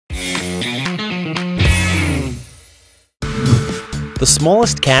the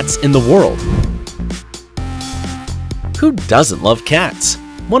smallest cats in the world. Who doesn't love cats?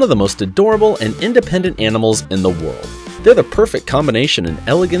 One of the most adorable and independent animals in the world. They're the perfect combination in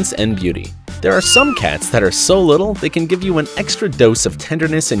elegance and beauty. There are some cats that are so little they can give you an extra dose of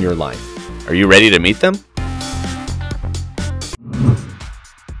tenderness in your life. Are you ready to meet them?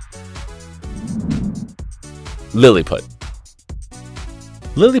 Lilieput.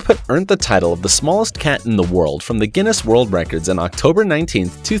 Lilieput earned the title of the smallest cat in the world from the Guinness World Records on October 19,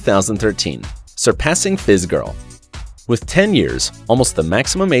 2013, surpassing Fizz Girl. With 10 years, almost the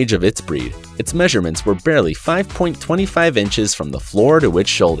maximum age of its breed, its measurements were barely 5.25 inches from the floor to its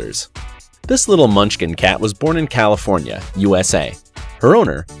shoulders. This little munchkin cat was born in California, USA. Her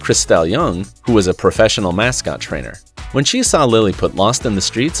owner, Christelle Young, who was a professional mascot trainer. When she saw Lilieput lost in the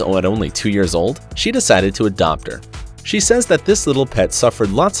streets at only 2 years old, she decided to adopt her. She says that this little pet suffered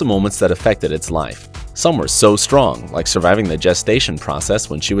lots of moments that affected its life. Some were so strong, like surviving the gestation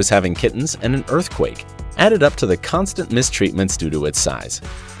process when she was having kittens and an earthquake, added up to the constant mistreatments due to its size.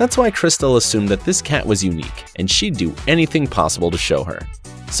 That's why Christelle assumed that this cat was unique, and she'd do anything possible to show her.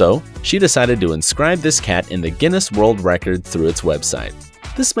 So, she decided to inscribe this cat in the Guinness World Record through its website.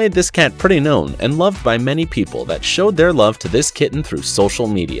 This made this cat pretty known and loved by many people that showed their love to this kitten through social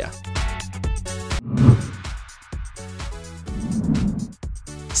media.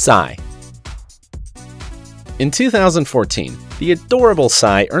 Sai. In 2014, the adorable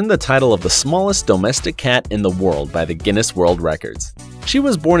Sai earned the title of the smallest domestic cat in the world by the Guinness World Records. She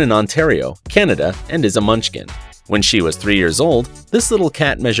was born in Ontario, Canada, and is a munchkin. When she was 3 years old, this little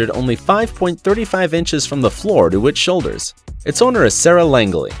cat measured only 5.35 inches from the floor to its shoulders. Its owner is Sarah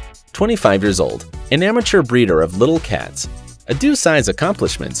Langley, 25 years old, an amateur breeder of little cats. Due Sai's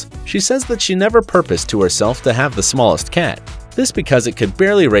accomplishments, she says that she never purposed to herself to have the smallest cat. This because it could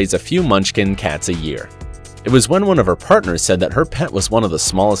barely raise a few munchkin cats a year. It was when one of her partners said that her pet was one of the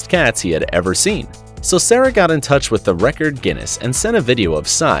smallest cats he had ever seen. So Sarah got in touch with the record Guinness and sent a video of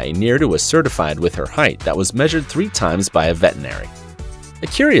Sai near to a certified with her height that was measured 3 times by a veterinary. A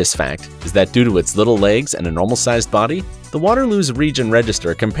curious fact is that due to its little legs and a normal-sized body, the Waterloo's Region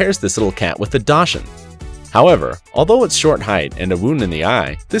Register compares this little cat with a Dachshund. However, although its short height and a wound in the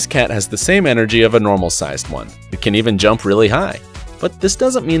eye, this cat has the same energy of a normal-sized one. It can even jump really high. But this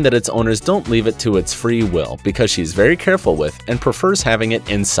doesn't mean that its owners don't leave it to its free will, because she's very careful with and prefers having it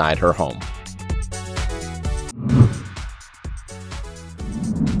inside her home.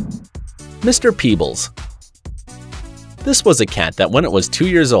 Mr. Peebles. This was a cat that when it was 2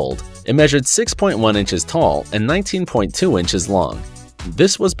 years old, it measured 6.1 inches tall and 19.2 inches long.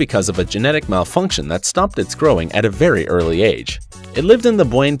 This was because of a genetic malfunction that stopped its growing at a very early age. It lived in the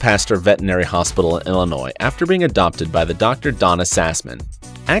Blaine Pasteur Veterinary Hospital in Illinois after being adopted by the Dr. Donna Sassman.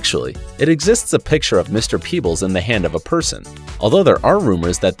 Actually, it exists a picture of Mr. Peebles in the hand of a person, although there are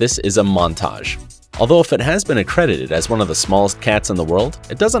rumors that this is a montage. Although if it has been accredited as one of the smallest cats in the world,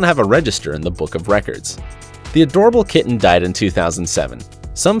 it doesn't have a register in the Book of Records. The adorable kitten died in 2007.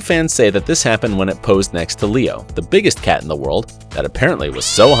 Some fans say that this happened when it posed next to Leo, the biggest cat in the world, that apparently was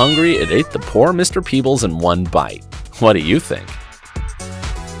so hungry it ate the poor Mr. Peebles in one bite. What do you think?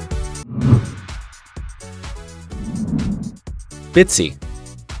 Bitsy.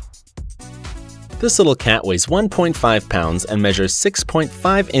 This little cat weighs 1.5 pounds and measures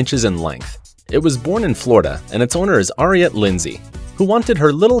 6.5 inches in length. It was born in Florida, and its owner is Auriette Lindsey, who wanted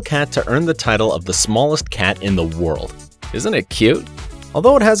her little cat to earn the title of the smallest cat in the world. Isn't it cute?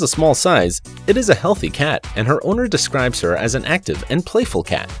 Although it has a small size, it is a healthy cat, and her owner describes her as an active and playful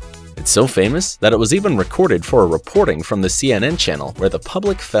cat. It's so famous that it was even recorded for a reporting from the CNN channel where the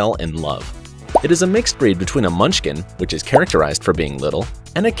public fell in love. It is a mixed breed between a munchkin, which is characterized for being little,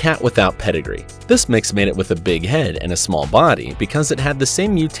 and a cat without pedigree. This mix made it with a big head and a small body because it had the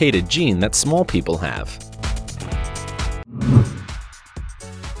same mutated gene that small people have.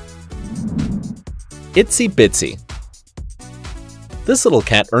 Itsy Bitsy. This little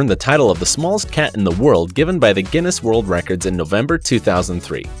cat earned the title of the smallest cat in the world given by the Guinness World Records in November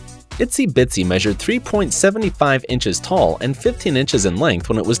 2003. Itsy Bitsy measured 3.75 inches tall and 15 inches in length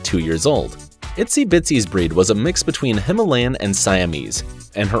when it was 2 years old. Itsy Bitsy's breed was a mix between Himalayan and Siamese,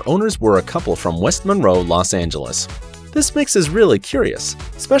 and her owners were a couple from West Monroe, Los Angeles. This mix is really curious,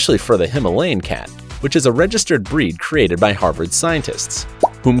 especially for the Himalayan cat, which is a registered breed created by Harvard scientists,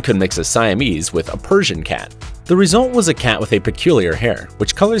 whom could mix a Siamese with a Persian cat. The result was a cat with a peculiar hair,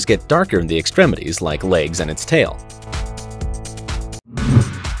 which colors get darker in the extremities like legs and its tail.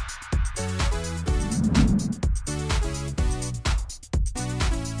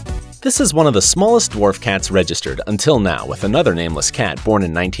 This is one of the smallest dwarf cats registered until now, with another nameless cat born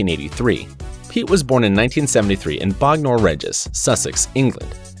in 1983. Pete was born in 1973 in Bognor Regis, Sussex,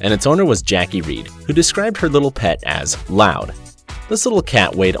 England, and its owner was Jackie Reed, who described her little pet as loud. This little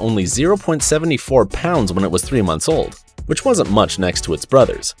cat weighed only 0.74 pounds when it was 3 months old, which wasn't much next to its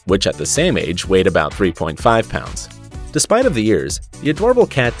brothers, which at the same age weighed about 3.5 pounds. Despite of the years, the adorable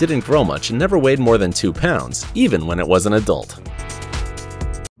cat didn't grow much and never weighed more than 2 pounds, even when it was an adult.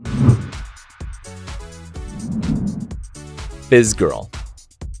 Fizz Girl.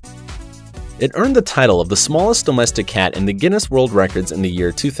 It earned the title of the smallest domestic cat in the Guinness World Records in the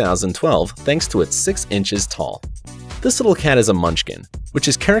year 2012 thanks to its 6 inches tall. This little cat is a munchkin, which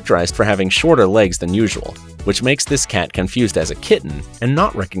is characterized for having shorter legs than usual, which makes this cat confused as a kitten and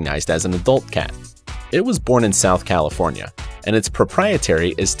not recognized as an adult cat. It was born in South California, and its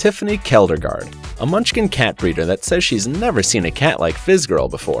proprietary is Tiffany Keldergaard, a munchkin cat breeder that says she's never seen a cat like Fizz Girl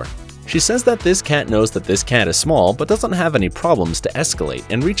before. She says that this cat knows that this cat is small but doesn't have any problems to escalate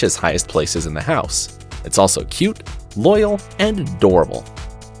and reach its highest places in the house. It's also cute, loyal, and adorable.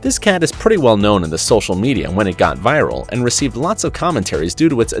 This cat is pretty well known in the social media when it got viral and received lots of commentaries due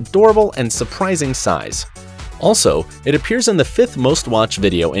to its adorable and surprising size. Also, it appears in the 5th most watched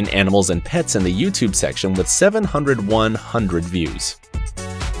video in animals and pets in the YouTube section with 701,000 views.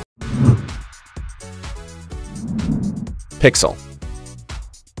 Pixel.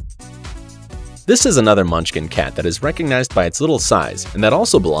 This is another munchkin cat that is recognized by its little size and that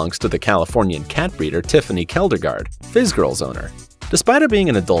also belongs to the Californian cat breeder Tiffany Keldergaard, Fizz Girl's owner. Despite it being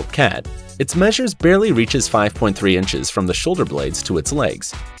an adult cat, its measures barely reaches 5.3 inches from the shoulder blades to its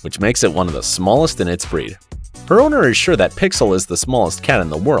legs, which makes it one of the smallest in its breed. Her owner is sure that Pixel is the smallest cat in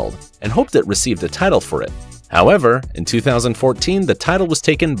the world and hoped it received a title for it. However, in 2014, the title was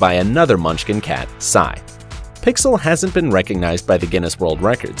taken by another munchkin cat, Psy. Pixel hasn't been recognized by the Guinness World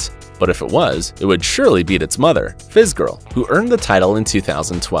Records, but if it was, it would surely beat its mother, Fizz Girl, who earned the title in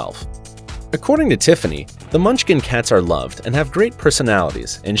 2012. According to Tiffany, the munchkin cats are loved and have great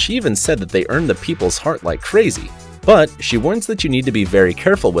personalities, and she even said that they earn the people's heart like crazy. But she warns that you need to be very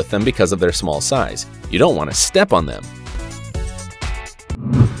careful with them because of their small size. You don't want to step on them.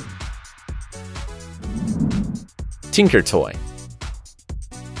 Tinker Toy.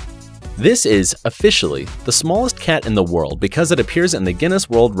 This is, officially, the smallest cat in the world because it appears in the Guinness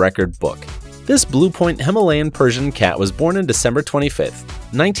World Record book. This Blue Point Himalayan Persian cat was born on December 25,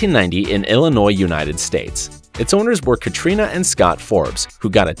 1990 in Illinois, United States. Its owners were Katrina and Scott Forbes, who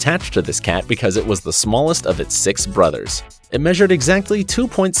got attached to this cat because it was the smallest of its 6 brothers. It measured exactly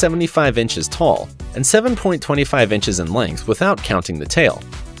 2.75 inches tall and 7.25 inches in length without counting the tail.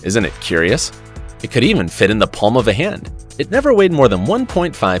 Isn't it curious? It could even fit in the palm of a hand. It never weighed more than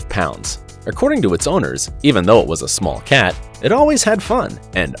 1.5 pounds. According to its owners, even though it was a small cat, it always had fun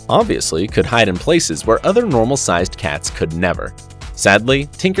and obviously could hide in places where other normal-sized cats could never. Sadly,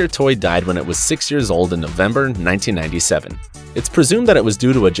 Tinker Toy died when it was 6 years old in November 1997. It's presumed that it was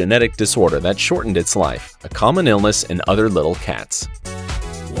due to a genetic disorder that shortened its life, a common illness in other little cats.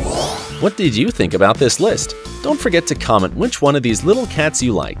 What did you think about this list? Don't forget to comment which one of these little cats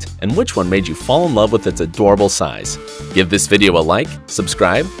you liked and which one made you fall in love with its adorable size. Give this video a like,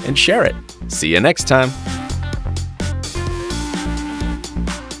 subscribe, and share it. See you next time!